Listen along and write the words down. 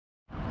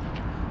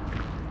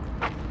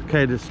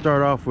Okay, to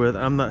start off with,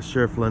 I'm not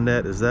sure if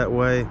Lynette is that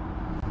way,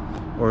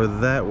 or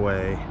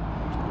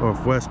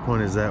if West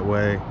Point is that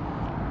way,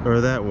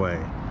 or that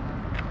way.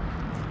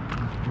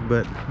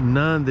 But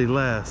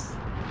nonetheless,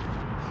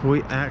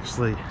 we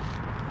actually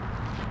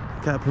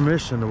got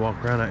permission to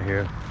walk around out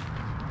here.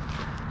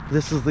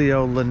 This is the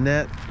old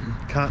Lynette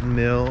cotton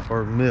mill,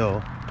 or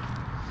mill.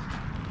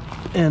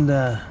 And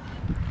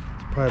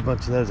probably a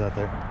bunch of those out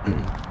there.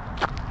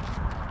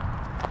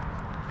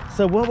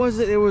 So what was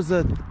it? It was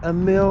a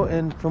mill,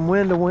 and from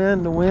when to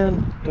when to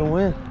when to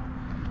when?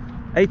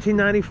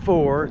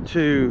 1894 to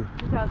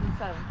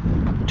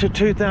 2007. To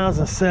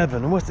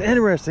 2007. And what's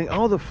interesting,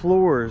 all the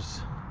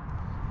floors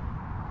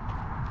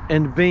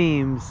and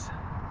beams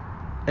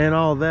and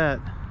all that,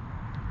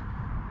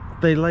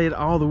 they laid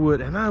all the wood.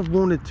 And I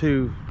wanted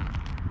to,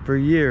 for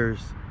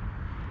years,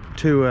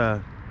 to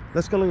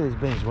let's go look at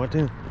these beams. Want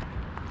to?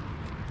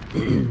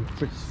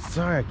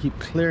 Sorry, I keep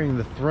clearing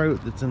the throat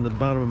that's in the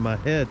bottom of my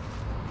head.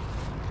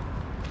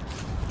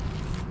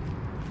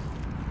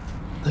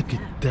 Look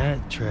at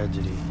that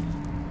tragedy.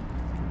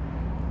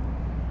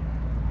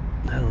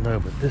 I don't know,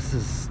 but this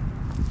is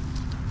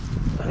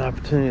an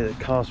opportunity that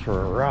calls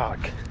for a rock.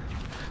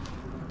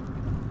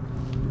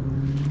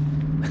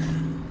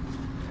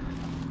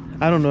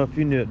 I don't know if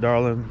you knew it,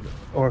 darling,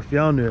 or if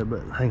y'all knew it,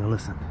 but hang on,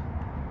 listen.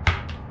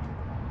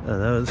 Oh,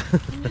 that was...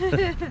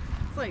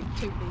 It's like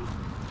 2 feet.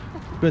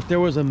 But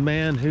there was a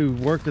man who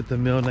worked at the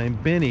mill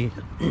named Benny.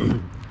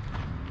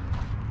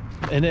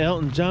 And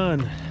Elton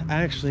John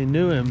actually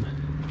knew him.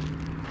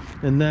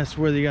 And that's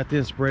where they got the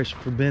inspiration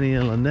for Benny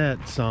and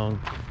Lynette song.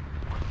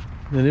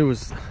 And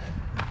it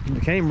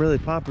became really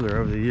popular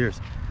over the years.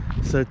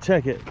 So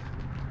check it.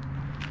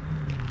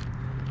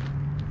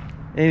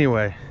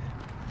 Anyway,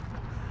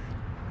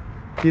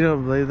 you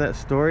don't believe that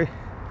story?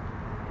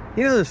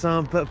 You know the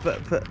song,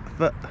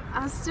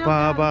 I still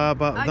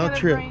don't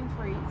trip. Brain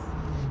freeze.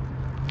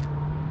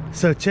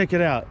 So check it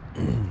out.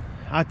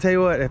 I tell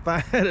you what, if I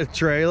had a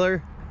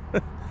trailer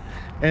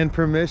and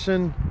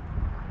permission,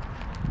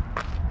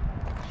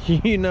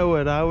 you know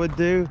what I would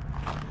do?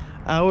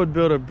 I would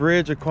build a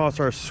bridge across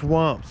our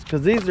swamps,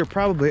 because these are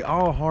probably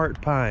all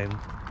heart pine.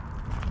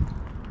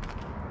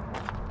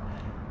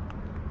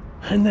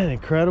 Isn't that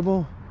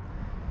incredible?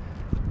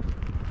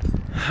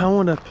 I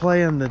want to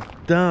play in the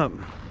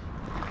dump.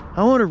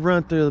 I want to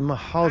run through the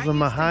halls of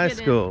my high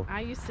school.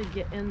 I used to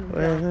get in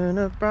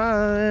the dump.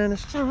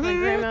 My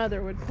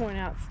grandmother would point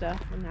out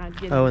stuff, and I'd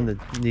get in.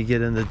 You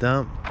get in the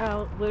dump?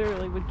 I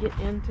literally would get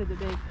into the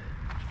big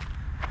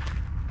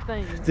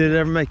thing. Did it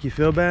ever make you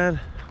feel bad?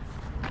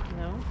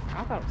 No,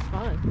 I thought it was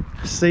fun.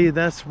 See,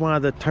 that's why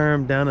the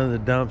term down in the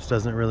dumps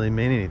doesn't really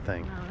mean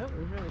anything. No, it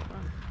was really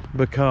fun.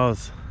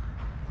 Because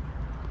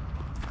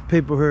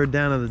people who are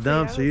down in the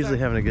dumps are usually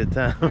having a good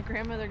time. My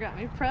grandmother got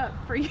me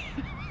prepped for you.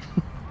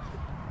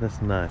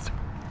 That's nice.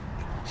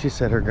 She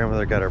said her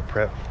grandmother got her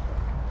prep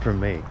from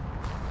me.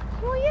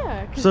 Well,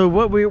 yeah. So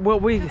what we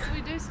do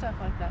stuff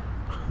like that.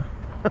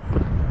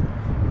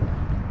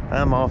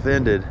 I'm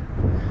offended.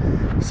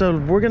 So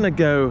we're gonna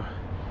go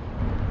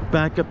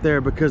back up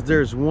there, because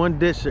there's one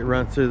ditch that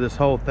runs through this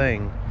whole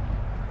thing,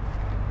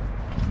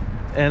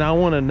 and I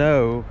want to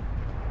know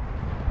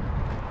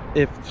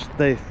if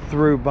they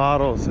threw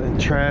bottles and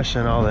trash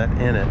and all that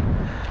in it.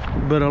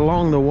 But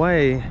along the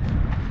way,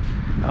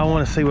 I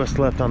want to see what's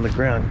left on the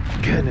ground.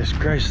 Goodness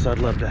gracious, I'd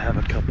love to have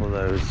a couple of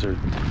those, or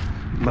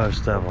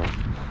most of them.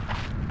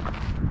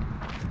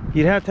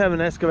 You'd have to have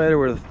an excavator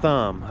with a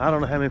thumb. I don't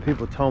know how many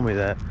people told me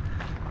that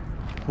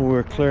when we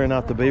were clearing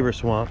out the beaver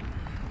swamp.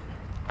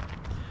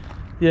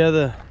 Yeah,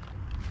 the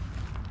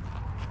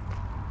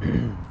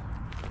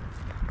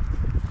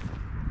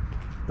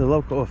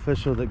local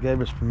official that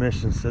gave us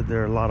permission said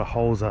there are a lot of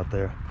holes out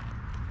there.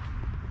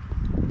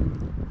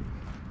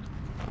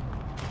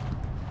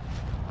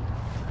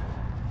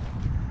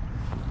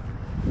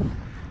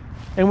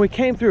 And we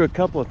came through a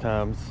couple of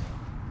times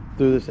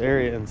through this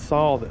area and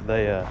saw that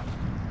they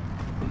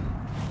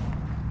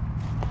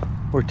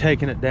were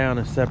taking it down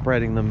and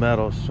separating the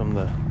metals from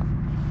the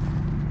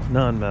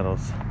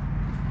non-metals.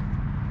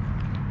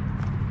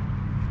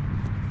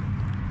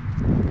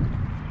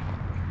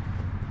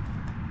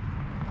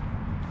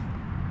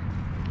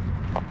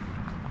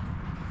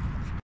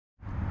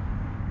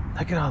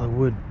 Look at all the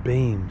wood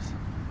beams.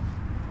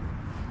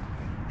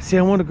 See,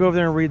 I want to go over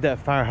there and read that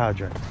fire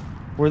hydrant.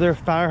 Were there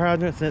fire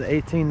hydrants in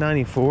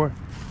 1894?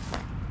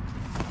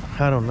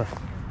 I don't know.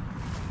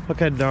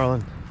 Okay,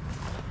 darling.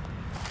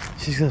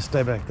 She's gonna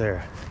stay back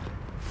there.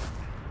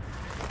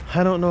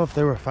 I don't know if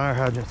there were fire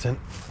hydrants in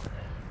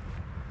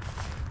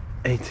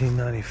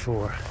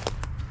 1894.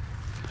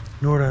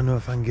 Nor do I know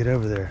if I can get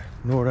over there.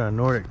 Nor do I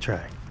Nordic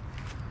track.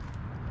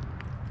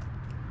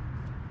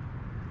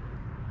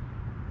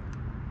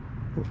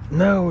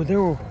 No,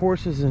 there were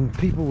horses and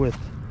people with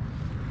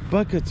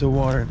buckets of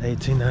water in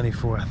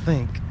 1894, I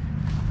think.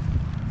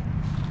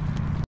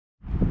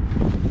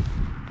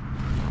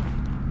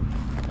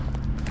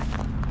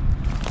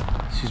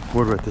 She's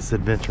bored with this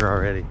adventure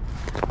already.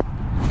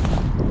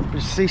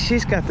 But see,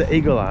 she's got the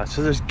eagle eye,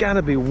 so there's got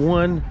to be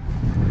one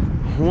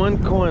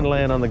one coin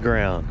laying on the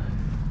ground,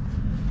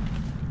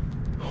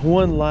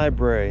 one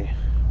library,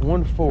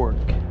 one fork.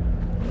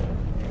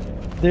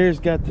 There's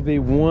got to be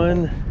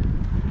one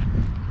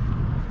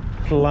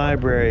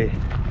library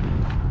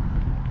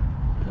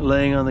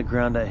laying on the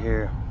ground out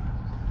here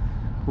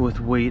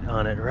with wheat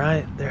on it,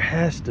 right? There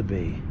has to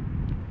be.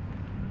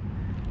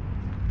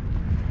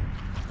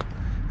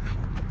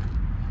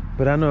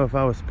 But I know if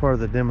I was part of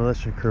the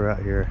demolition crew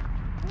out here.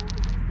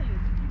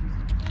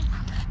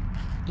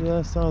 Yeah,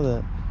 I saw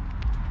that.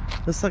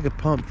 Looks like a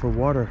pump for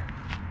water.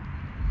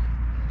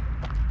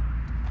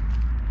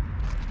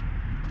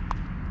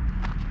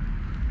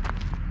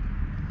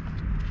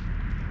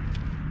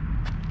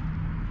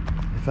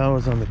 If I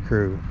was on the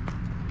crew,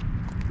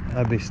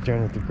 I'd be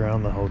staring at the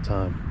ground the whole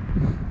time.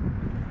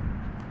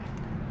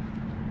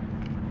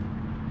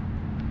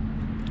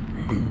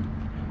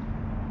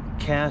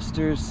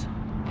 Casters,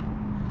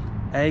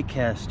 a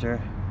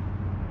caster,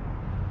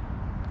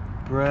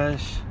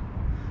 brush,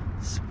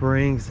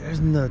 springs. There's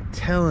no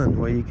telling.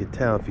 Well, you could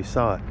tell if you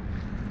saw it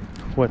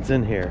what's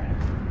in here.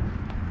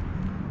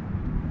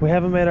 We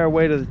haven't made our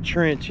way to the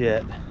trench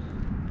yet,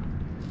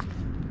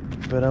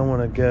 but I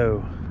want to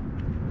go.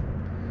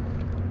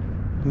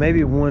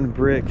 Maybe one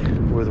brick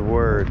with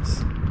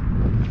words.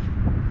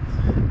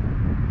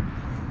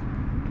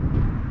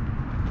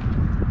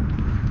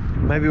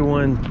 Maybe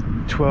one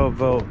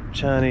 12-volt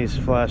Chinese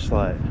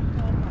flashlight.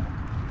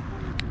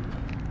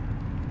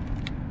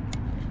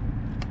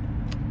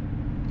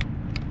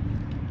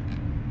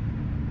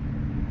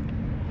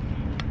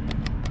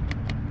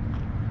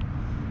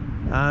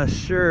 I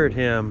assured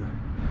him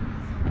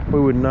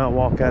we would not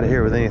walk out of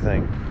here with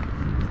anything.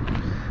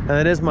 And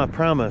that is my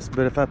promise,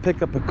 but if I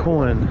pick up a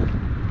coin,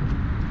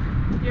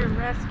 you're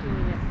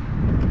rescuing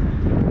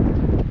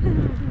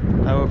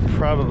it. I would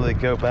probably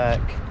go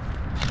back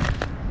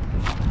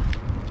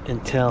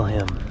and tell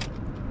him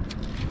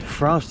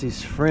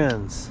Frosty's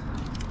friends.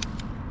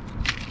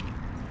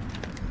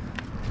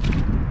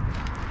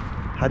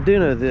 I do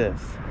know this.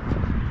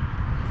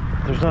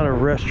 There's not a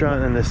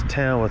restaurant in this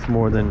town with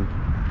more than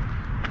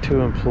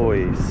 2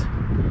 employees.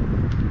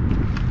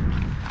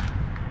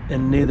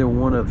 And neither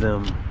one of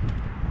them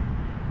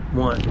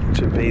want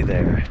to be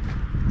there.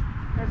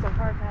 There's a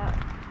hard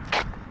hat.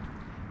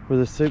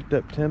 With a souped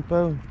up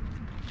tempo.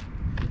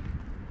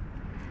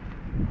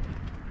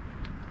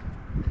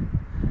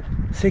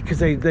 See, because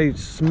they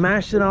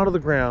smashed it out of the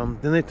ground,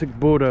 then they took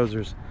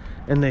bulldozers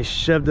and they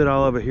shoved it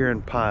all over here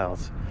in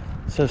piles.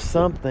 So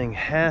something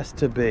has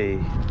to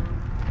be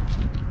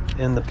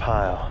in the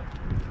pile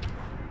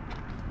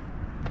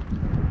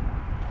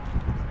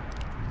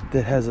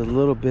that has a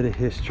little bit of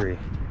history.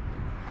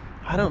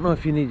 I don't know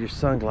if you need your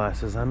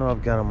sunglasses. I know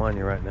I've got them on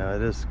you right now.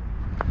 It is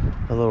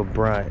a little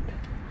bright.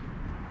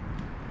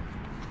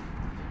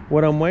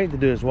 What I'm waiting to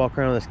do is walk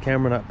around with this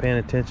camera not paying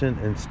attention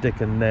and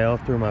stick a nail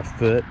through my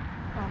foot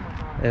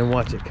and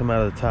watch it come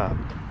out of the top.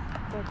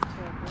 That's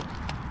terrible.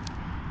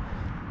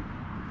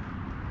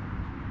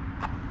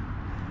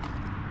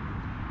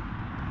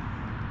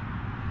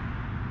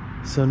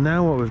 So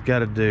now what we've got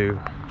to do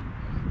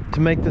to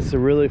make this a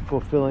really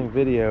fulfilling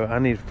video, I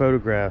need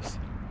photographs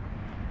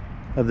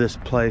of this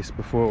place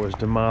before it was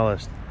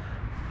demolished.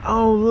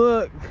 Oh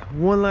look,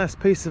 one last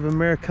piece of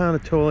Americana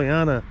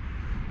Toliana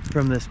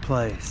from this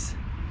place.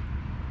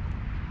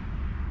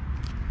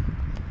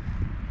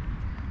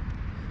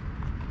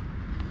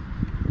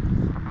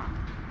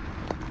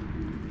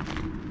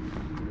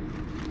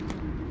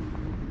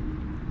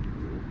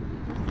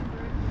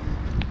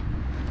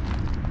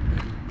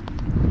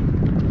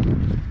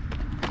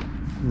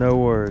 No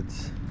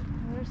words.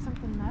 There's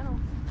something metal.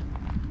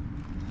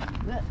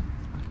 Look.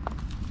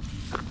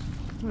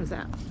 What is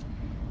that?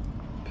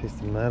 Piece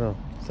of metal.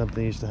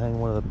 Something used to hang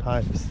one of the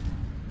pipes.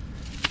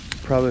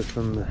 Probably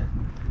from the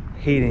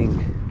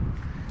heating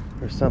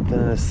or something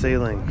in the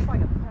ceiling. Looks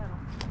like a pedal.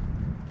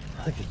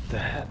 Look at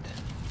that.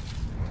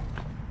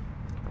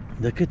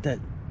 Look at that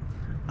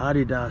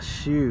Adidas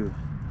shoe.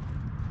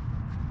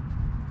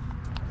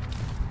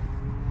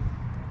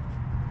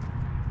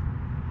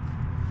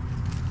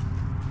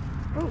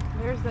 Oh,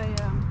 there's a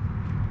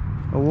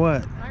A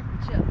what?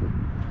 microchip.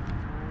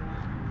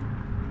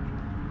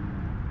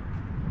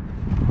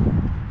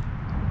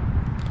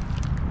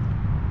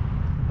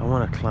 I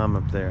want to climb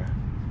up there.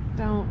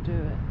 Don't do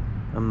it.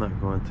 I'm not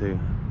going to.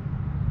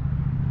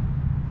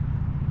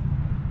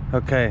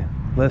 Okay,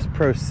 let's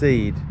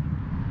proceed.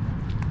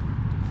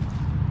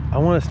 I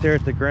want to stare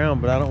at the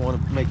ground, but I don't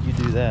want to make you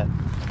do that.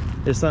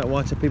 It's like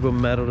watching people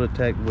metal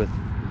detect with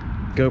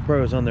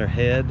GoPros on their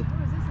head. Oh,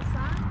 is this a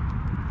sign?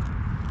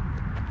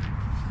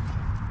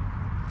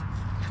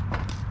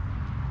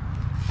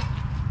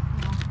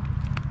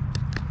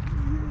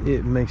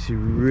 It makes you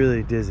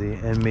really dizzy,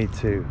 and me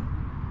too.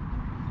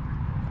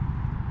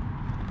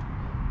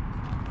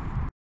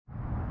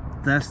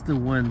 That's the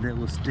one that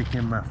will stick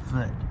in my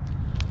foot.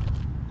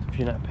 If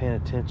you're not paying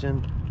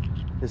attention,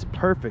 it's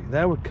perfect.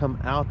 That would come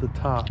out the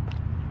top.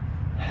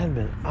 That'd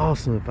been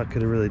awesome if I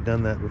could have really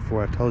done that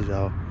before I told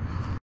y'all.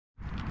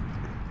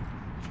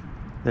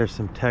 There's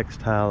some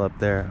textile up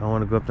there. I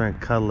want to go up there and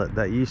cuddle it.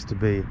 That used to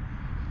be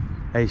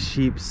a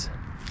sheep's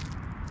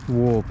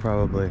wool,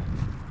 probably.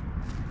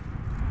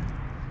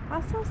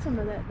 I saw some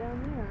of that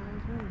down there. I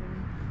was wondering.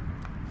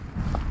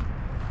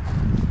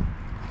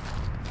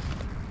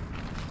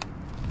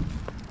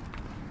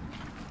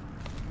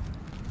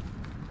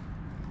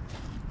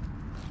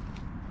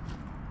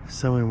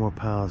 So many more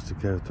piles to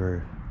go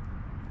through.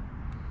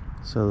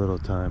 So little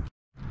time.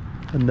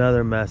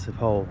 Another massive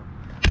hole.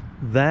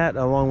 That,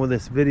 along with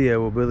this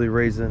video, will be the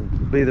reason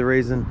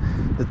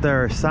that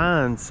there are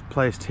signs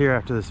placed here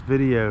after this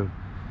video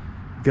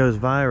goes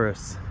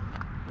virus,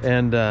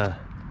 and that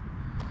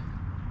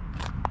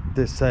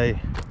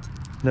say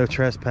no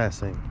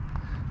trespassing.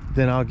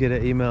 Then I'll get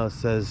an email that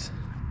says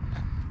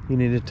you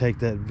need to take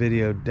that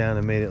video down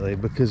immediately,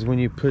 because when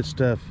you put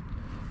stuff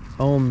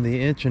on the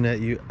internet,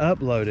 you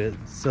upload it,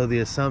 so the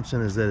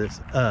assumption is that it's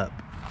up,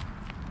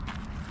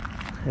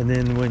 and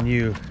then when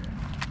you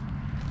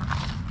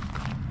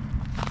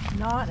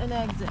Not an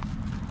exit.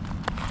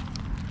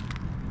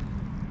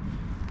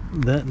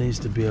 that needs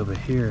to be over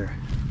here.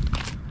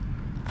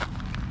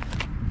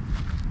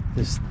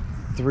 This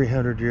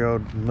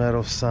 300-year-old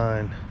metal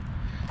sign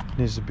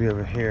needs to be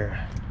over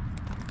here.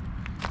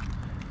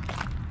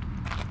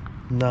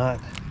 Not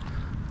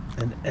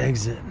an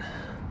exit.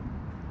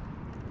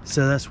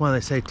 So that's why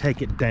they say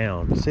take it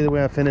down. See the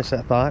way I finished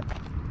that thought?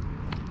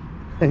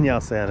 And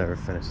y'all say I never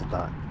finish the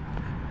thought.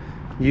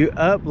 You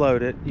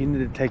upload it, you need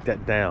to take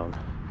that down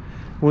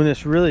when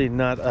it's really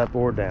not up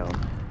or down.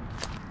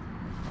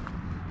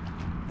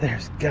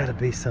 There's got to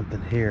be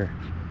something here.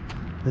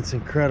 It's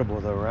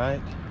incredible though,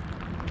 right?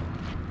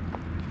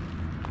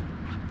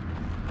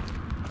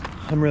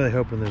 I'm really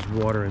hoping there's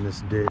water in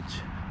this ditch.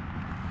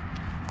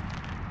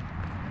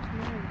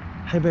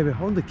 Hey baby,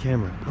 hold the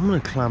camera. I'm gonna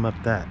climb up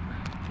that.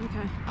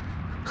 Okay.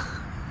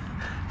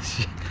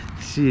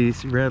 She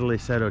readily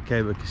said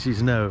okay, because she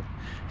knows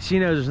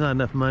there's not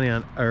enough money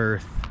on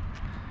earth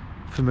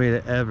for me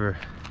to ever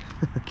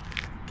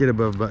get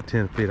above about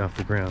 10 feet off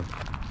the ground.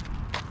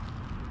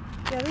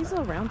 Yeah, these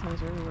little round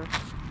things are everywhere.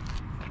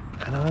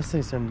 I know, I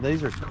see some,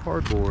 these are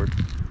cardboard.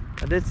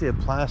 I did see a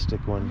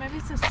plastic one. Maybe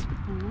it's a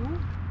spool.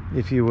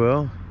 If you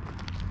will.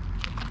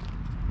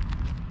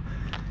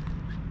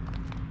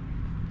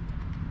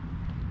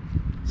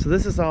 So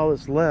this is all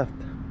that's left.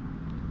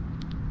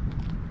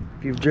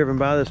 If you've driven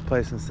by this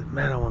place and said,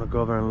 man, I want to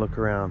go over and look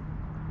around.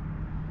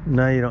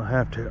 Now you don't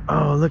have to.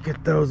 Oh, look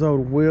at those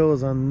old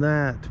wheels on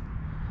that.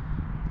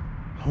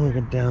 I want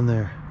to go down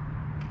there.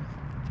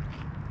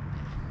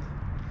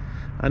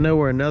 I know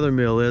where another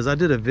mill is. I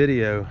did a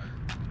video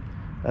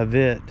of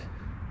it,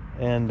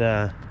 and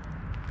I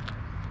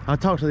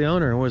talked to the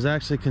owner and was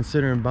actually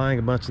considering buying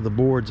a bunch of the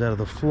boards out of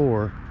the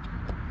floor. Oh,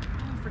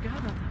 I forgot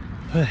about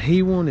that. But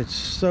he wanted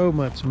so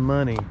much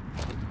money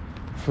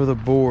for the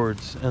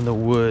boards and the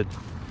wood,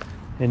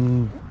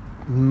 and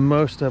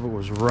most of it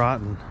was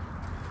rotten.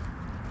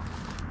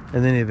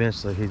 And then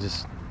eventually he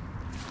just,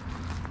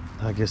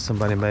 I guess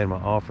somebody made him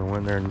an offer and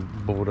went there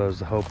and bulldozed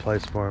the whole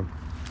place for him.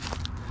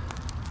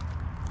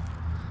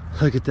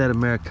 Look at that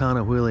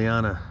Americana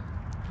Wheeliana.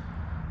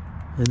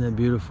 Isn't that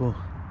beautiful?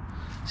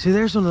 See,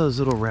 there's one of those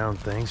little round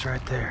things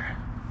right there.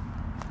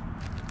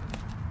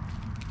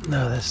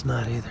 No, that's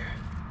not either.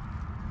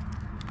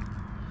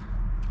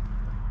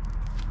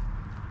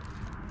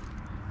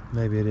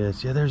 Maybe it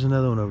is. Yeah, there's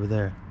another one over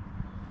there.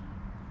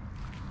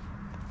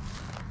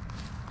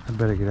 I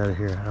better get out of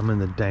here. I'm in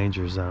the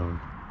danger zone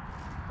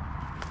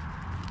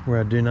where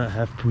I do not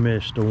have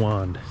permission to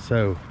wand,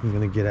 so I'm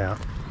gonna get out.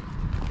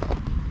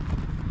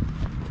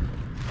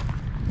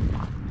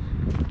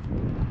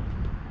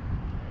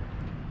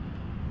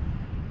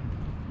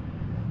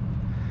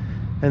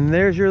 And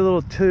there's your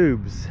little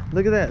tubes.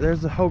 Look at that.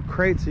 There's the whole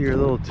crates of your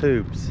little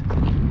tubes.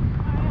 Oh,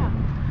 yeah.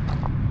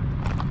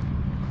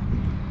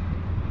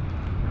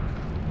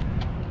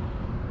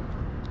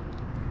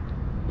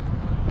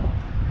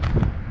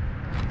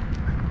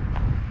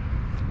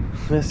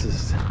 This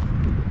is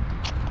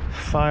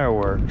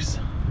fireworks.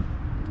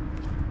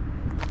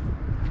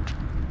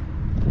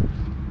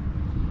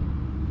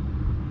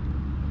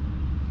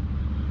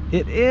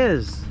 It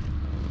is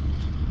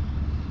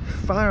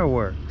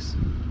fireworks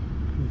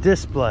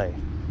display.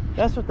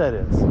 That's what that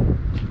is.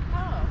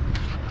 Oh.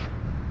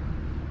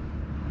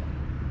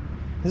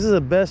 This is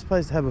the best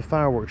place to have a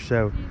fireworks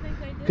show Do you think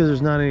they did because there's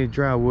that? not any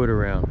dry wood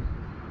around.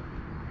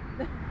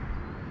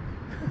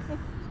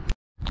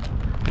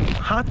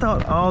 I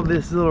thought all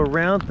this little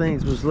round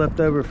things was left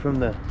over from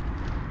the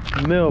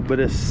mill, but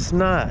it's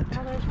not.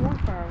 Oh, there's more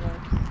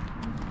fireworks.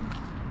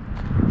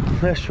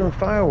 That's from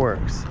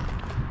fireworks.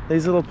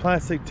 These little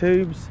plastic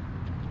tubes.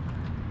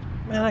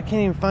 Man, I can't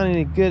even find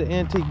any good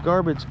antique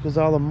garbage because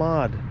all the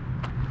mod.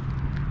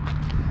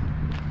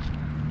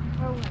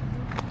 Oh, what is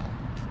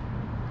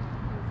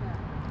that?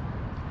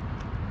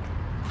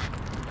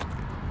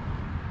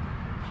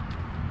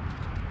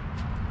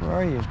 Where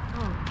are you?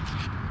 Oh.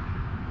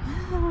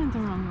 I went the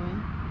wrong way.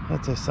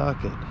 That's a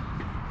socket.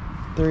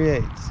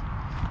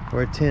 3/8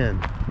 or a 10.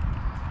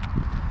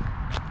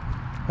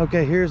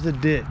 Okay, here's the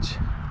ditch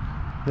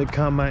that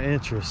caught my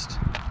interest.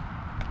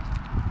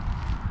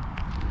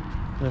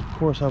 And of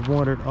course I've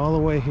wandered all the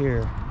way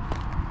here.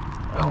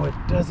 Oh, it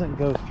doesn't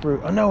go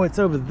through. Oh no, it's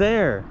over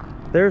there.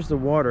 There's the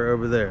water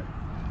over there.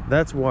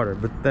 That's water,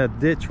 but that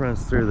ditch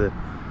runs through the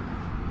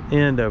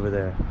end over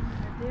there.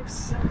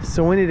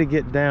 So we need to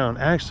get down.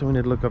 Actually, we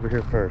need to look over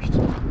here first.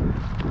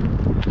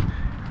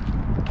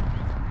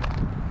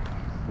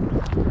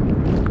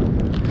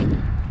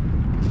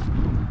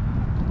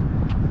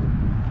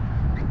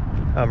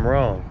 I'm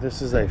wrong.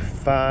 This is a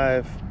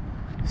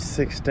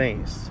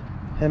 5/16.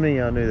 How many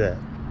of y'all knew that?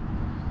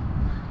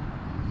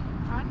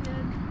 I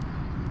did.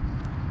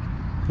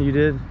 You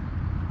did?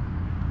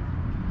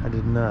 I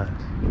did not.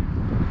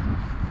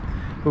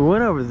 We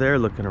went over there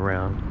looking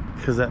around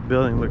because that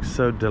building looks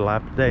so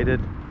dilapidated.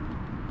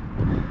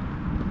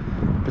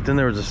 But then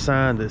there was a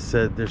sign that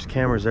said there's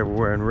cameras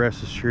everywhere and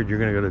rest assured you're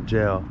gonna go to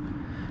jail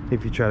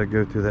if you try to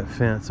go through that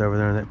fence over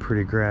there in that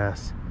pretty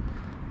grass.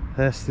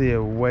 That's the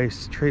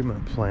waste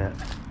treatment plant.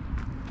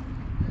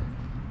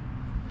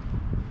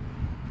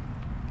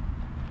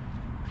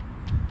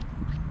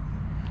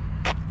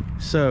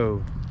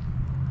 So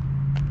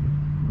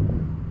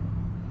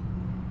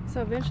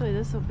eventually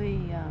this will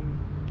be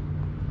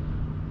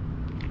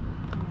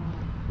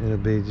it'll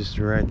be just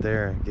right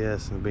there, I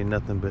guess. It'll be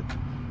nothing but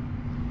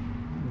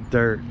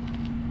dirt.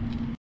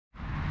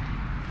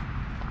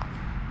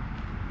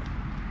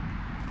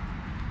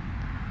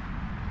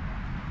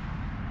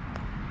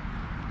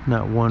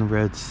 Not one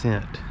red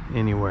cent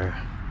anywhere.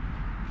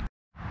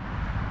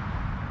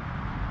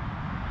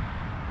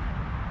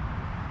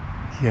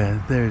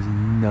 Yeah, there's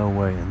no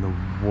way in the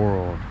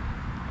world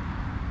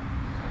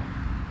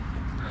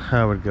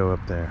I would go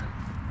up there.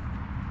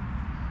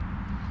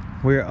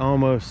 We're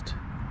almost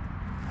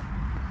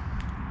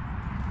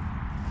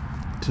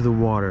to the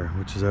water,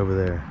 which is over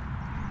there.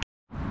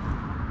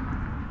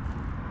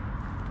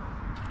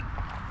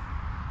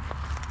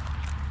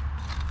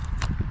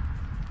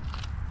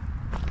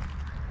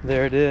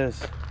 There it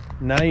is.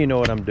 Now you know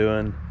what I'm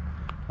doing.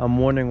 I'm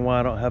wondering why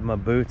I don't have my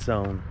boots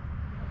on.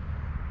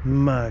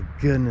 My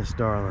goodness,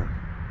 darling.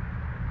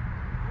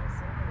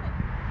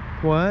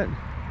 What?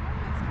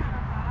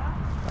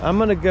 I'm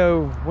gonna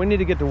go, we need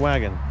to get the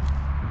wagon.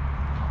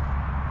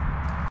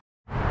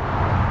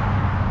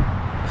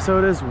 So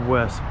it is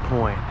West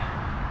Point.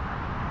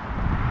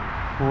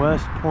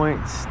 West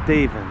Point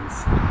Stevens.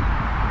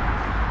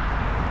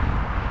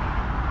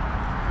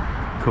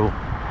 Cool.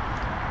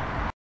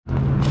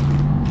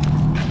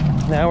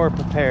 Now we're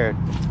prepared.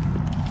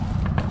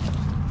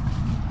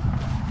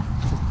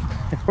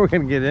 We're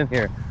gonna get in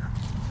here.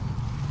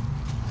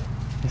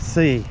 Let's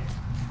see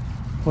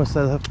what's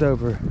that left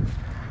over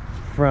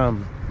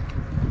from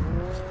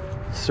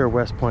Sir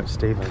West Point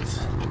Stevens.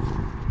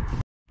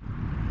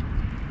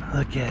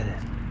 Look at it.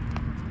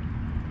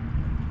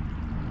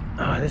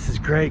 Oh, this is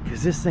great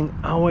because this thing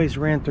always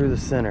ran through the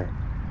center.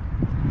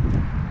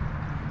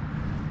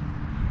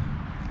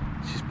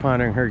 She's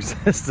pondering her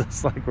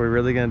existence like, we're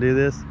really gonna do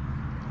this?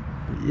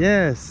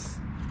 Yes,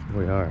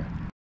 we are.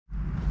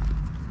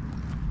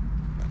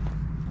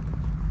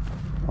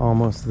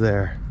 Almost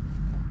there.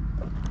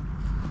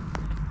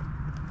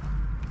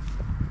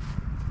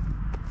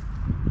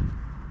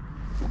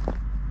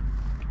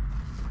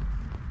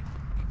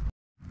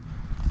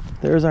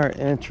 There's our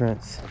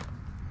entrance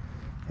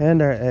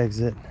and our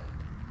exit.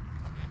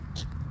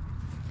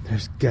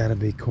 There's gotta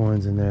be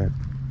coins in there.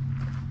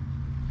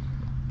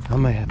 I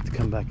might have to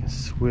come back and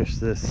swish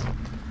this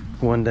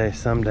one day,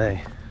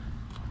 someday.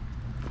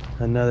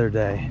 Another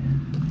day.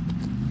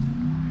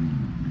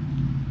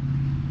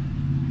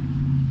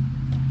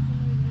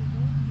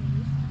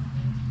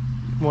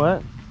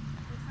 What? Looks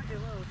like a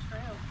little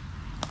trail.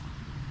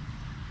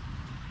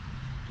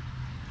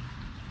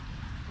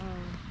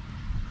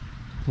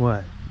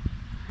 What?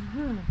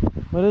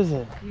 What is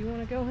it? Do you want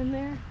to go in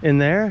there? In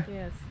there?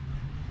 Yes.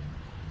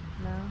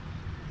 No?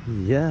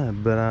 Yeah,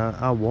 but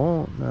I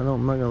won't. I'm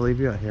not gonna leave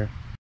you out here.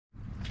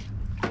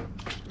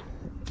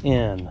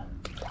 In.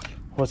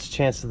 What's the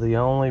chance of the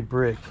only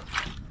brick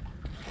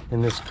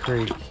in this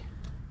creek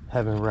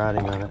having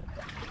writing on it?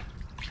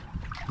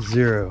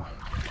 0.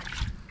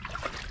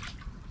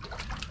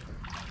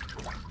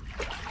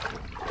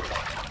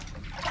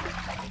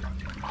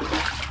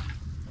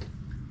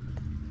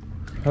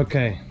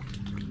 Okay.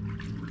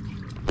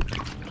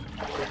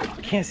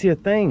 Can't see a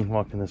thing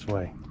walking this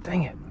way.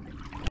 Dang it.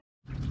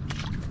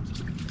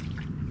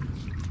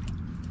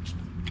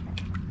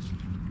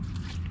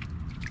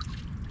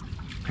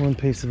 One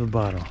piece of a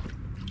bottle.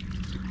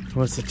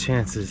 What's the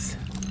chances?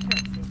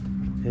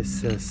 It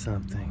says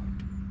something.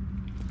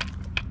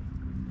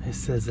 It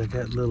says I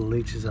got little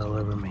leeches all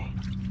over me.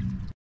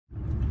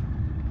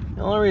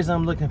 The only reason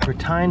I'm looking for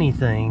tiny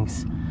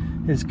things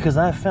is because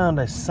I found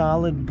a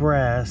solid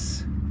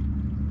brass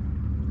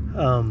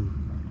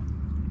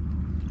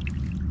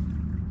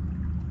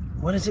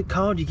what is it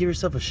called? You give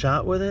yourself a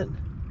shot with it?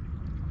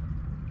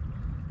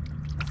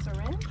 A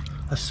syringe?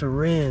 A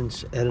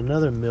syringe at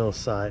another mill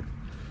site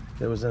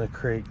that was in a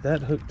creek.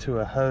 That hooked to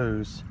a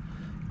hose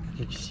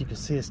You can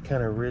see it's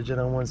kind of rigid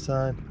on one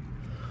side.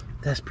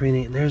 That's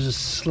pretty neat. There's a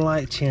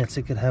slight chance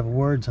it could have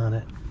words on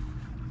it.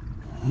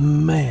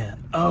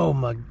 Man, oh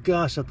my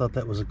gosh, I thought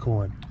that was a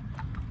coin.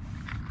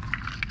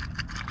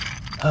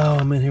 Oh,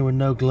 I'm in here with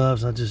no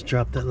gloves. I just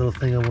dropped that little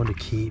thing I wanted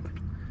to keep.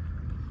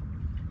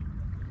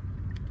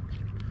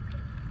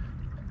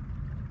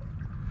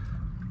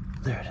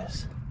 There it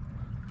is.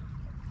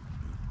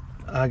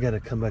 I gotta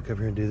come back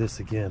over here and do this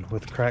again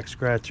with crack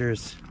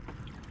scratchers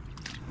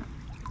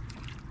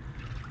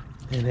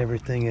and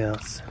everything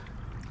else.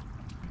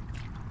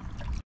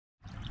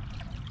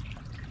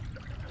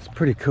 It's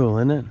pretty cool,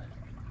 isn't it?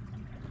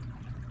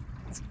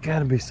 It's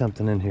gotta be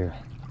something in here.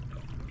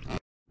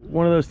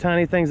 One of those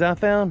tiny things I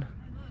found?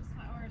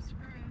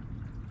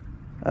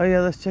 Oh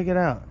yeah, let's check it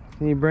out.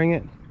 Can you bring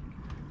it?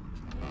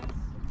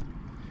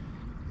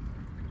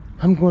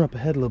 I'm going up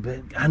ahead a little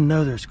bit. I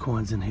know there's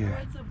coins in here.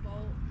 It's a bolt.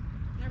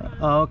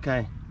 Oh,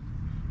 okay.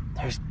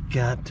 There's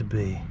got to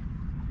be.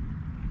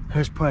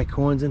 There's probably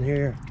coins in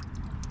here.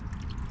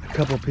 A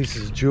couple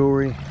pieces of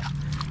jewelry.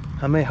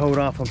 I may hold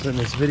off on putting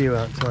this video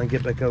out until I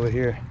get back over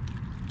here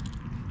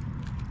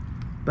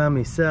by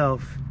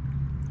myself.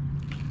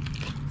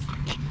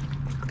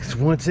 Because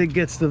once it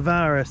gets the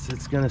virus,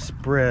 it's going to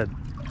spread.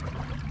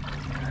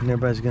 And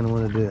everybody's going to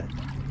want to do it.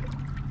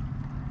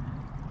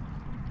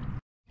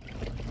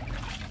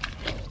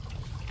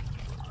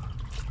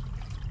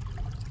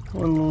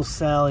 One little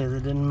Sally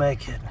that didn't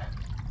make it.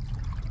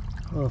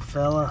 Little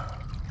fella.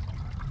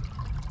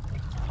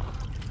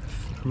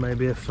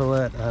 Maybe a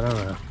fillet, I don't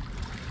know.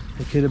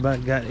 It could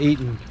have got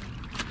eaten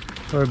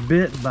or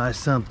bit by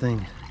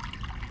something.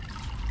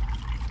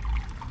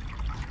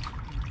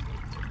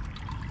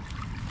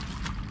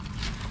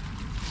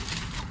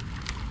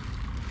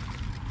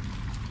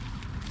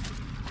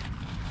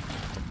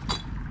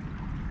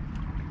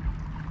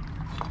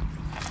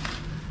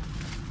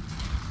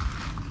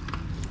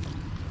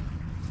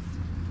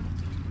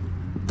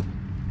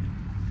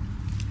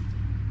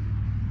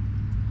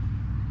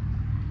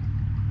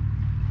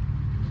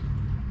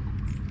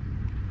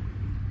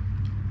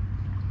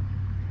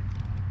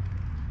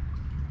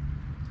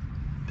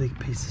 Big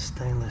piece of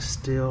stainless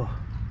steel.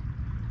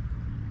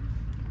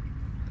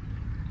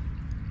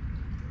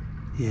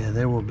 Yeah,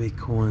 there will be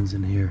coins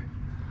in here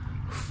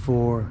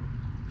for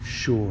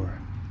sure.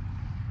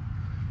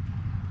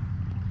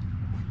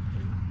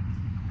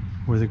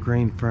 Where the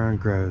green fern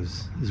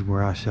grows is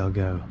where I shall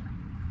go.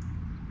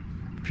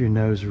 If your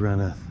nose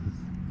runneth,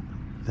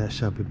 that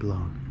shall be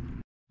blown.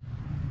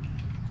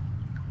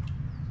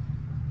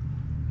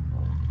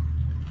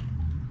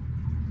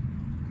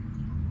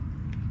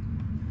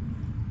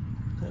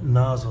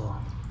 Nozzle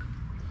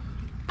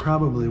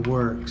probably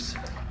works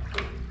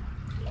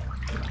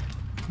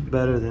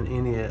better than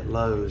any at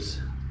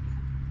Lowe's,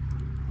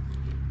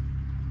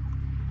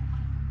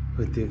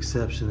 with the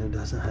exception it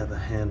doesn't have a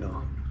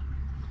handle.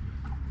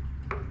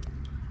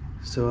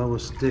 So I will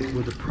stick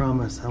with the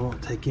promise I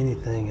won't take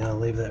anything. I'll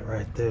leave that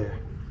right there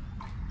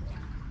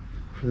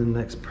for the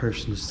next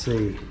person to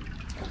see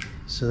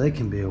so they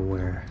can be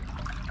aware.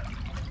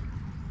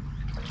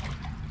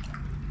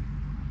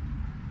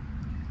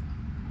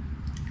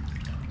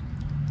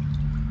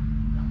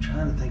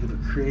 Trying to think of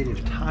a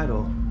creative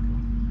title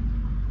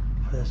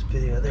for this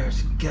video.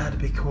 There's got to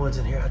be coins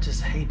in here. I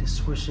just hate to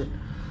swish it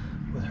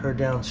with her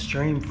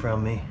downstream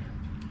from me.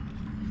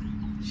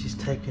 She's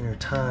taking her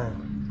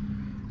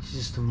time. She's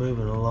just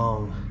moving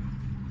along.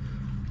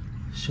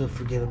 She'll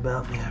forget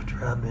about me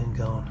after I've been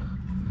gone.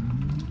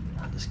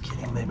 I'm just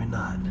kidding, maybe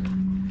not.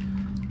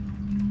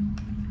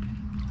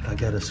 I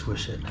gotta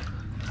swish it.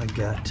 I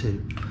got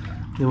to.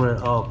 Then when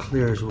it all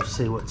clears, we'll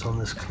see what's on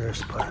this clear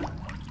spot.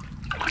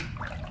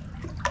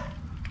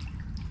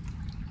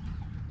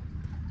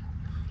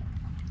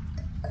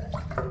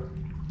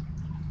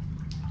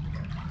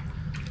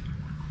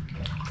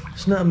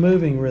 It's not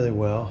moving really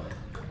well.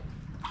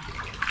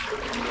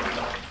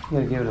 I'm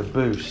gonna give it a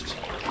boost.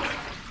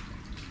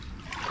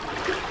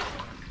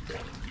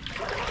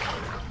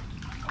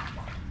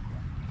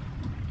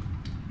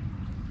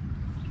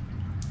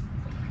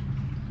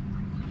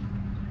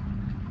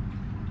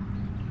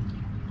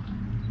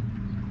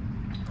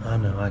 I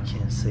know I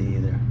can't see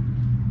either.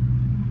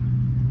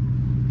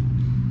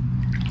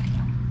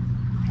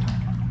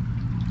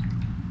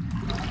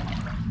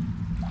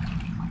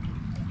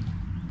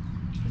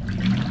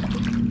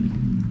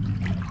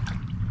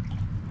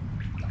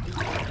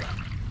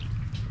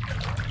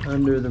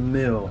 Under the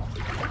mill.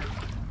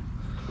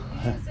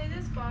 You should say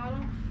this bottle.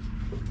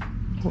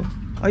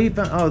 Oh, you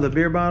found, oh, the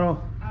beer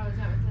bottle? Oh, is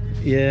that what's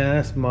in it? Yeah,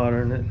 that's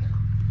modern. It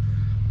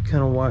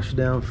kind of washed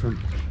down from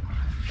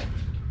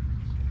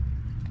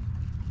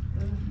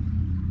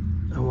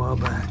a while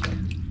back.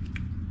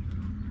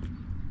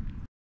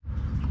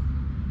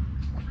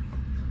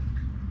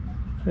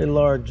 A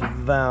large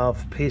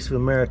valve piece of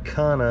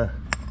Americana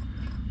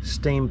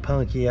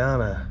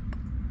Steampunkiana.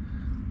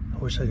 I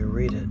wish I could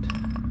read it.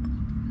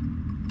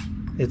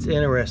 It's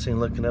interesting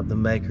looking up the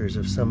makers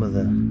of some of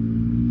the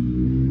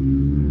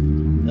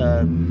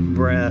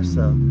brass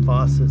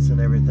faucets and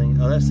everything.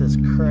 Oh, that says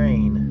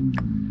Crane.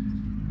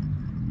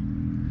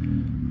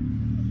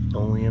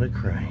 only in a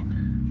crane.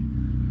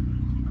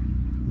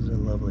 This is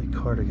a lovely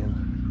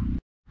cardigan.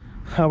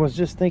 I was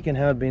just thinking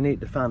how it'd be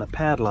neat to find a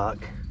padlock,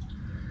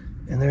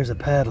 and there's a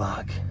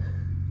padlock.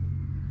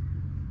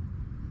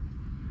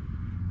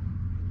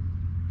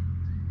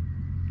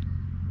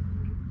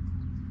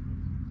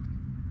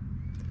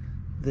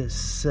 This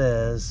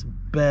says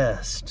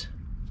best.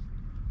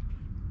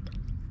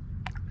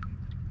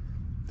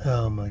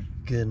 Oh my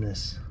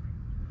goodness.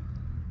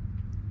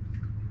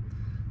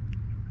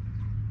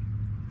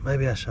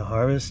 Maybe I shall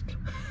harvest.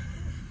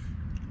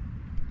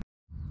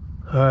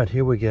 All right,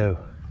 here we go.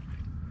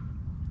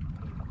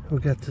 We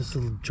got this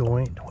little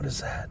joint. What is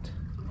that?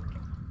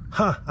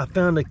 Ha! I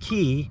found a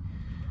key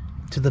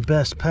to the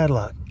best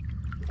padlock.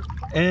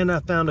 And I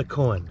found a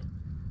coin.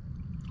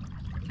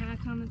 Can I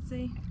come and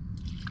see?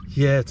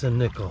 Yeah, it's a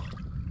nickel.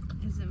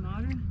 Is it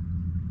modern?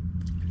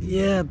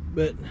 Yeah,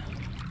 but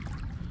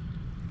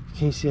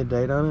can you see a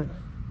date on it?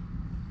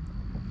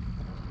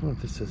 I don't know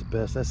if this says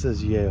best. That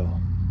says Yale.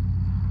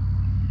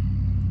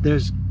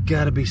 There's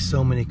got to be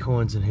so many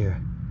coins in here.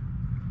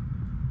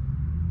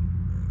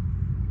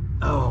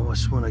 Oh, I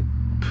just want to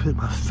put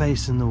my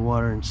face in the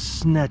water and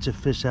snatch a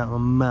fish out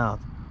of my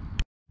mouth.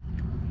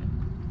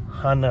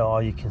 I know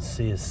all you can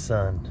see is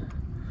sun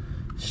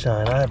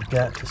shine. I've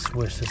got to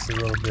swish this a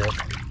little bit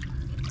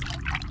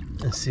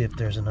and see if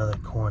there's another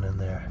coin in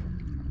there.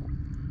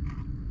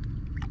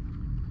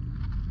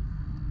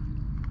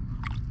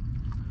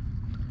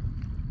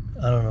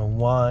 I don't know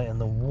why in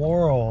the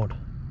world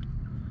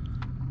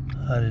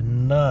I did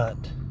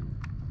not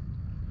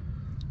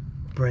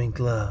bring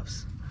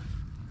gloves.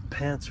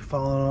 Pants are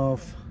falling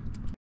off.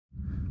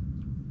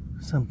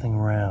 Something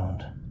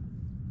round.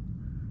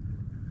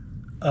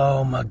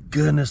 Oh my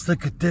goodness,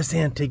 look at this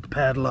antique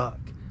padlock.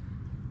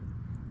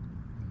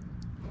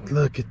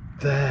 Look at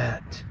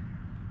that.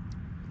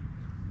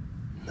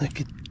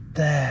 Look at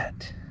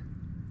that.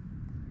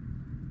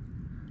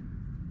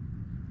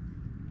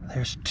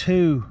 There's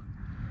two.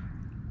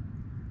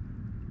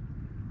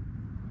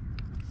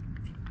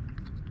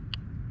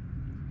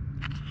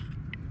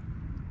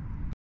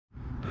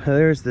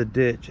 There's the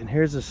ditch, and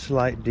here's a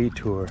slight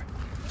detour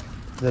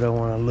that I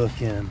want to look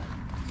in.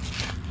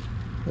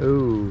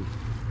 Ooh.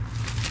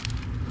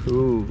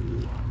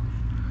 Ooh.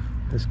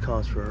 This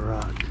calls for a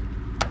rock.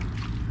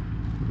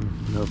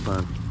 No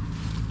fun.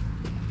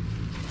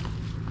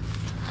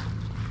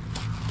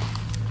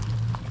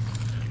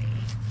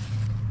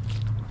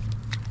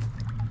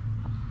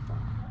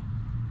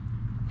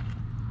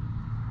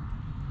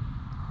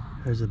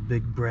 There's a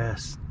big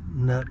brass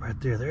nut right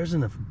there. There's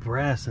enough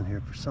brass in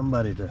here for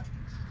somebody to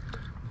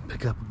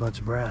pick up a bunch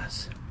of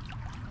brass.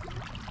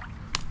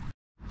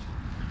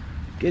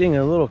 Getting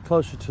a little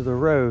closer to the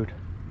road.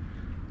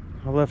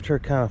 I left her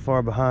kind of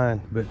far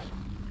behind, but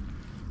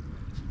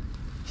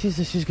she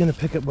says she's gonna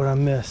pick up what I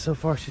missed. So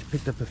far she's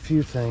picked up a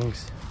few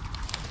things.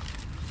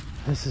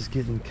 This is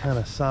getting kind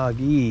of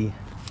soggy,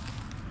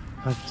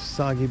 like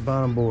soggy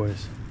bottom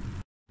boys.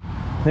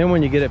 Then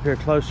when you get up here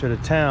closer to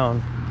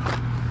town,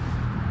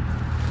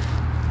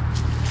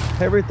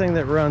 everything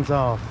that runs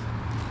off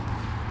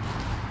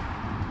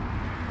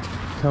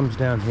comes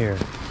down here.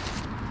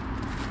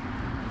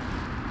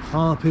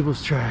 All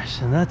people's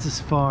trash, and that's as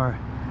far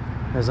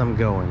as I'm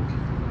going.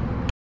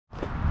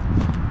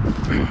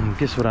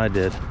 Guess what I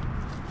did?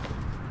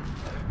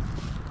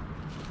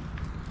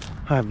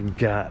 I've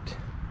got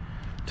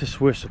to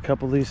swish a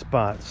couple of these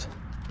spots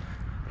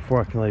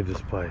before I can leave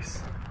this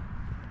place.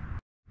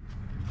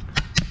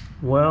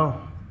 Well,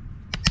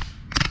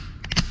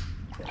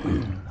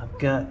 I've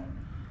got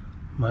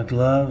my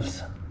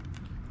gloves.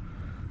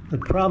 The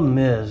problem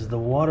is the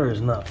water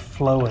is not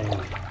flowing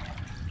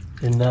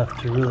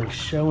enough to really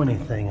show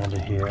anything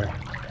under here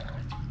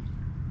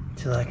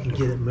until I can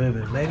get it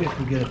moving. Maybe if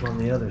we get up on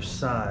the other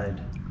side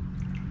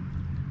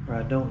where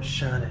I don't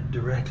shine it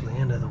directly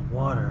into the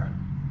water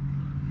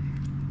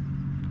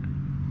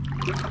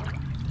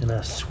and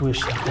I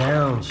swish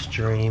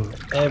downstream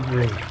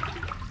every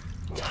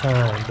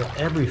time, but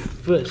every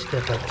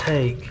footstep I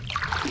take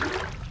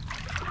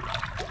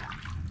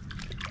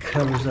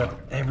covers up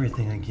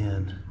everything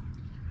again.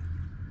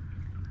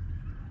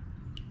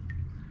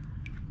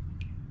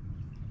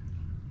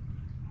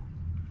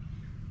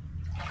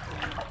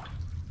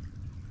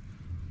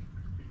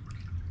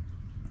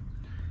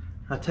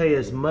 I tell you,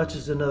 as much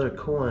as another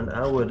coin,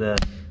 I would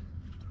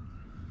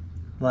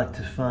like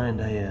to find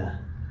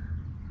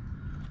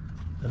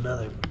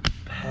another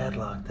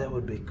padlock. That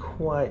would be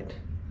quite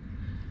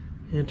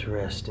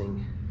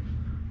interesting.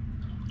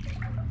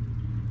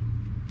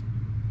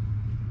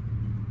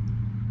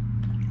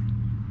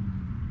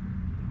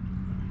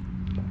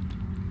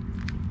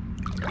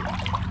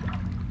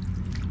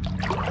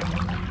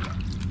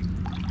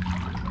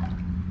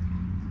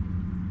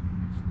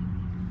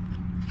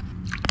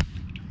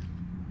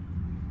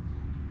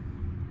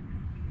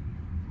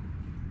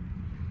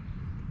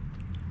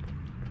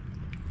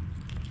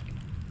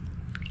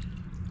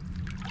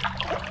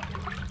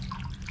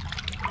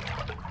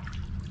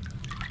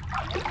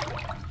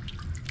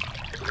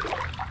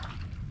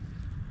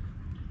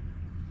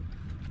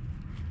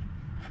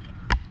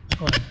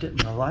 Oh, I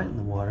dipped my light in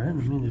the water. I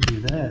didn't mean to do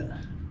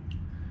that.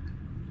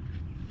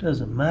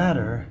 Doesn't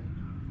matter.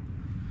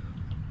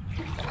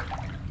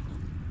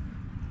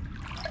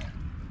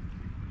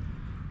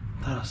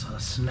 Thought I saw a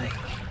snake.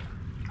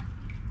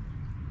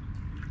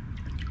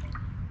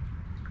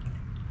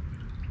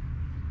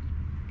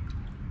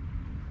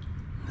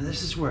 Now,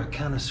 this is where I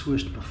kind of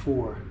swished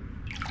before.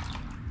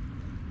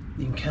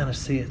 You can kind of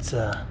see it's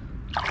a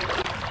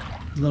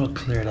little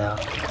cleared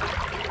out.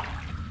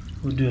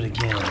 We'll do it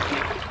again.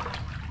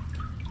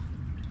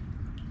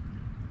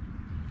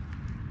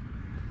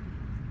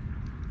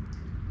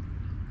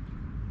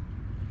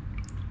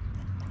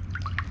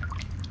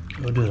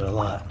 We'll do it a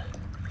lot.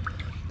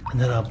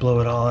 And then I'll blow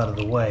it all out of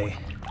the way.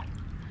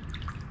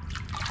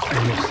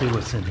 And you'll see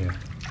what's in here.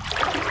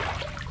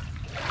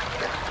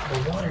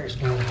 The water is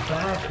going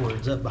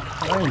backwards up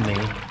behind me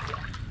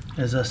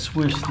as I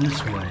swish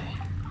this way.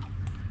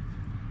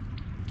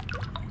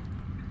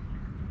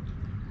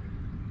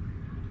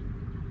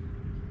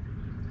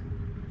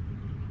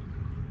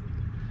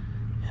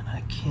 And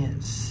I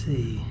can't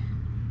see.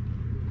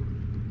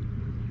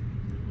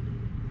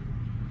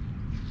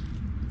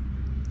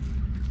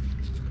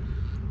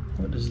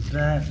 What does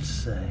that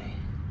say?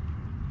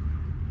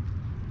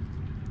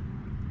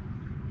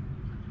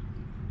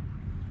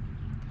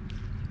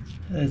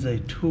 That is a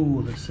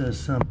tool that says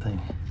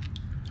something.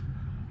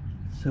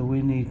 So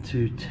we need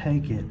to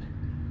take it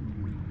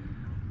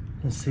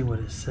and see what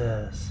it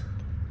says.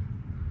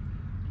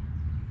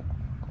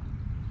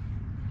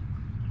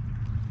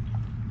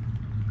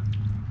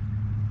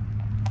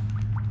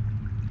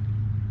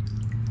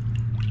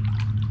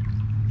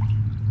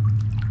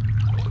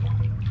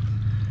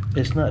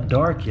 It's not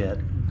dark yet,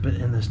 but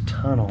in this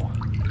tunnel,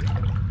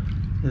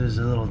 it is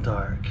a little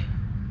dark.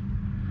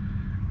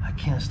 I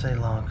can't stay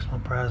long because my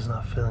bride's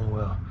not feeling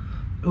well.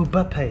 Ooh,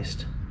 butt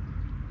paste.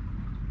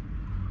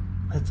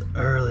 That's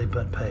early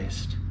butt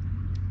paste.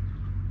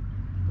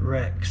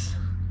 Rex.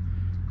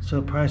 So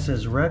it probably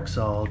says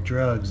Rexall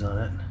drugs on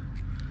it.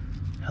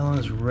 How long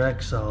has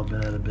Rexall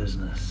been out of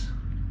business?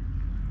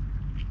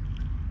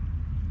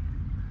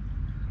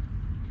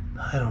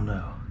 I don't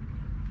know.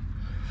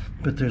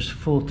 But there's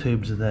full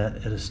tubes of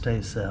that at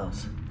estate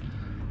sales.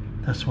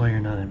 That's why you're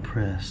not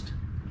impressed.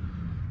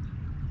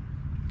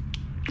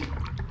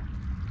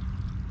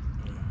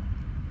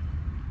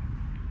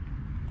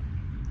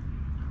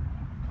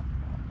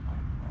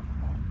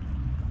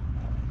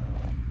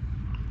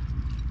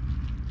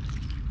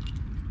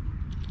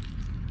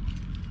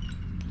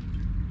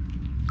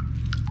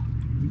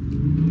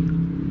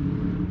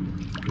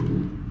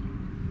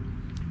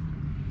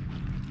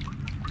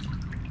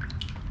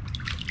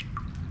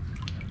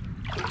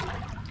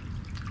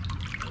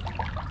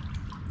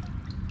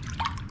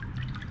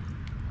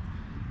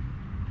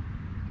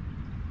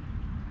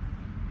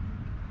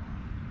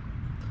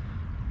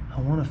 I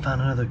want to find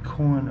another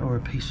coin or a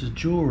piece of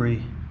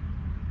jewelry.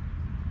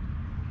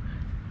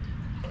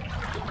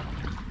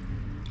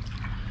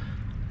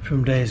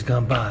 From days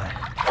gone by.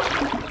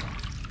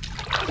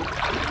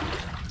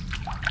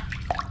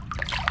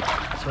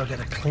 So I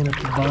gotta clean up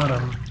the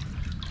bottom.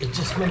 It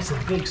just makes a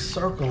big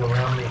circle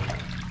around me.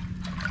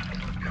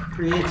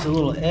 Creates a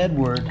little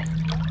Edward,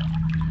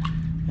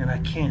 and I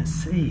can't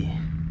see.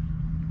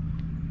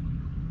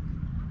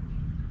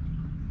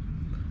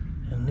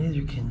 And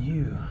neither can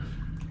you.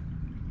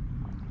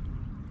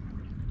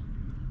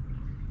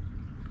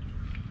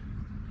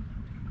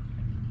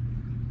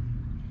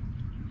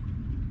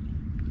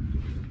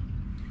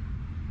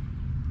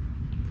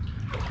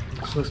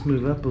 So let's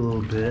move up a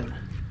little bit.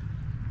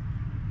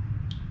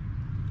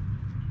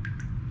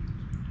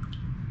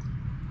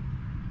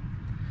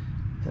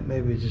 That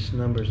may be just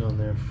numbers on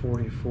there,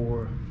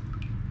 44.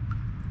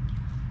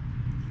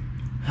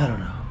 I don't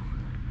know.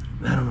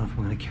 I don't know if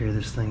I'm gonna carry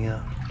this thing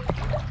out.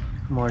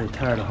 I'm already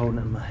tired of holding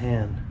it in my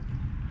hand.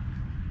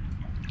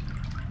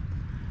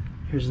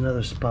 Here's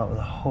another spot with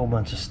a whole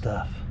bunch of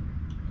stuff.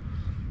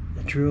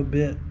 A drill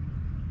bit.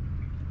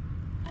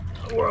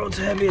 The world's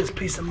heaviest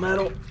piece of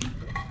metal.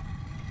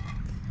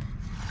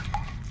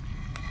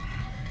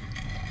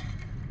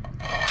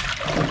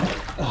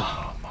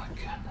 Oh my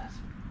goodness.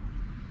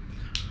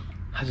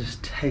 I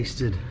just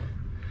tasted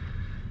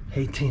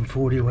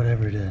 1840,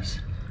 whatever it is.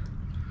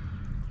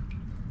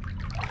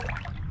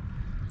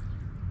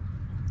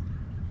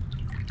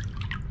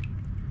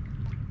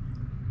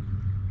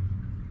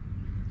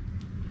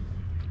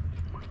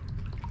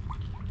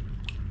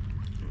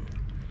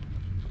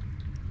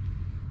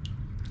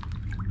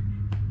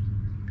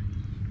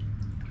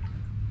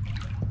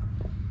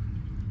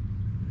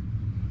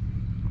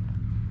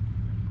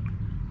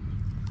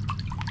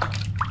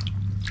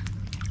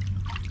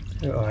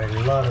 There are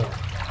a lot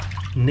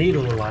of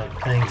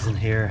needle-like things in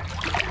here.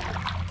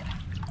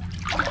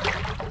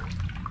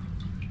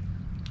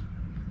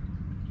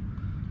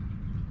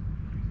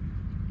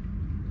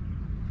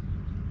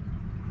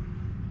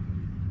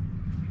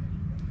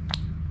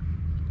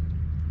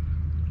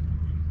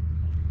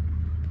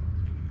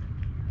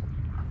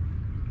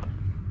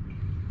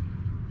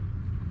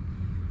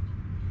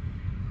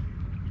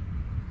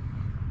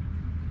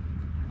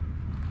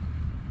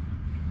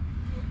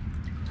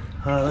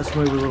 Let's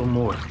move a little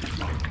more.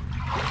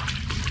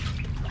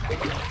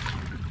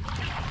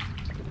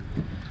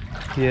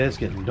 Yeah, it's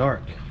getting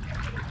dark.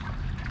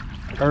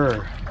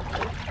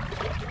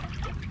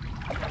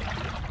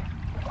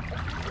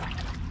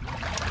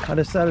 I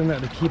decided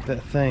not to keep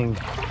that thing.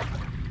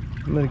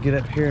 I'm gonna get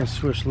up here and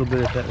switch a little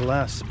bit at that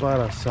last spot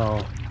I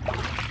saw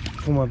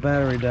before my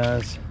battery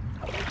dies.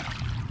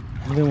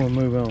 And then we'll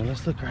move on.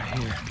 Let's look right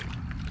here.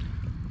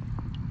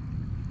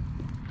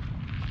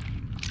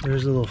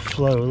 There's a little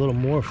flow, a little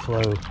more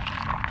flow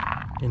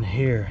in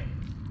here.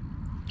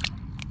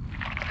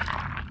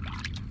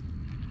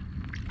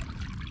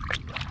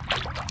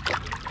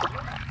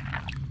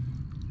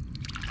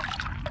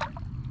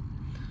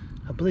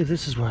 I believe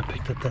this is where I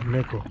picked up that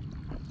nickel.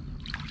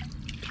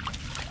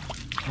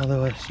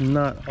 Although it's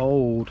not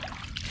old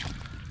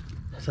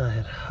as I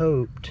had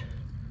hoped.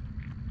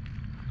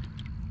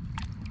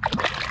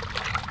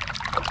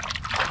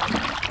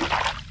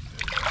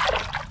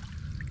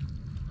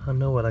 I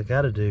know what I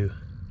gotta do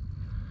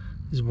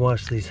is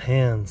wash these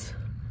hands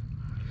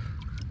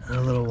in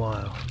a little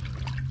while.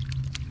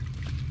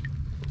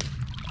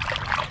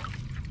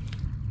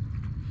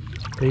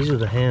 These are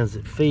the hands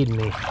that feed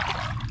me.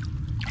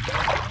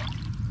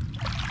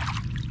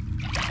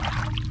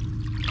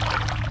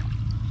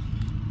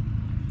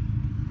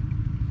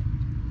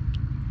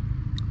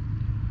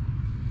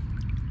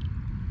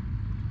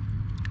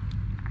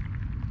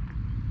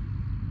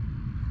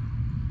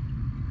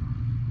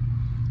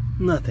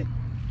 Nothing.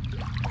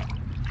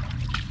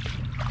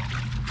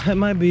 That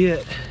might be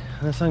it,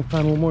 unless I can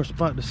find one more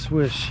spot to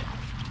swish,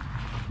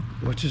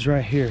 which is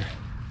right here.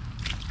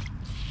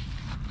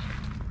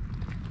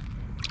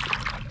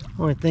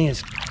 Only thing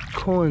is,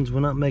 coins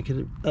will not make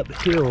it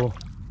uphill.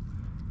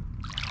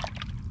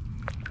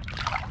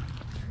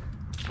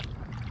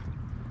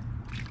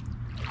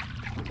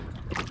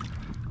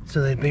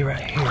 So they'd be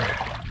right here.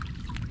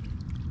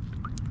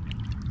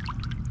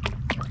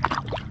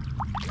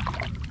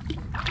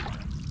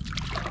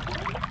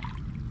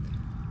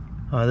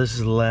 Alright, this is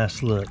the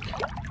last look.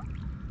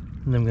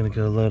 And I'm gonna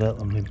go load up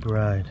on my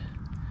bride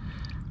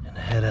and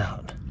head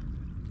out.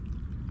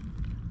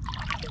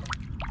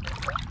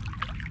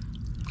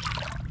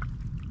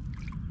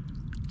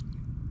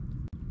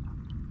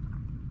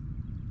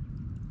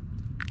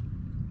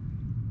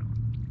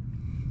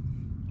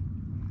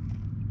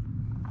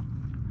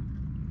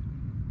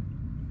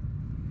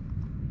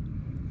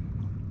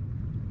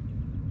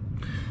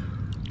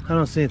 I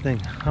don't see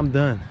anything. I'm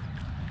done.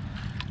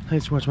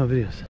 Thanks for watching my videos.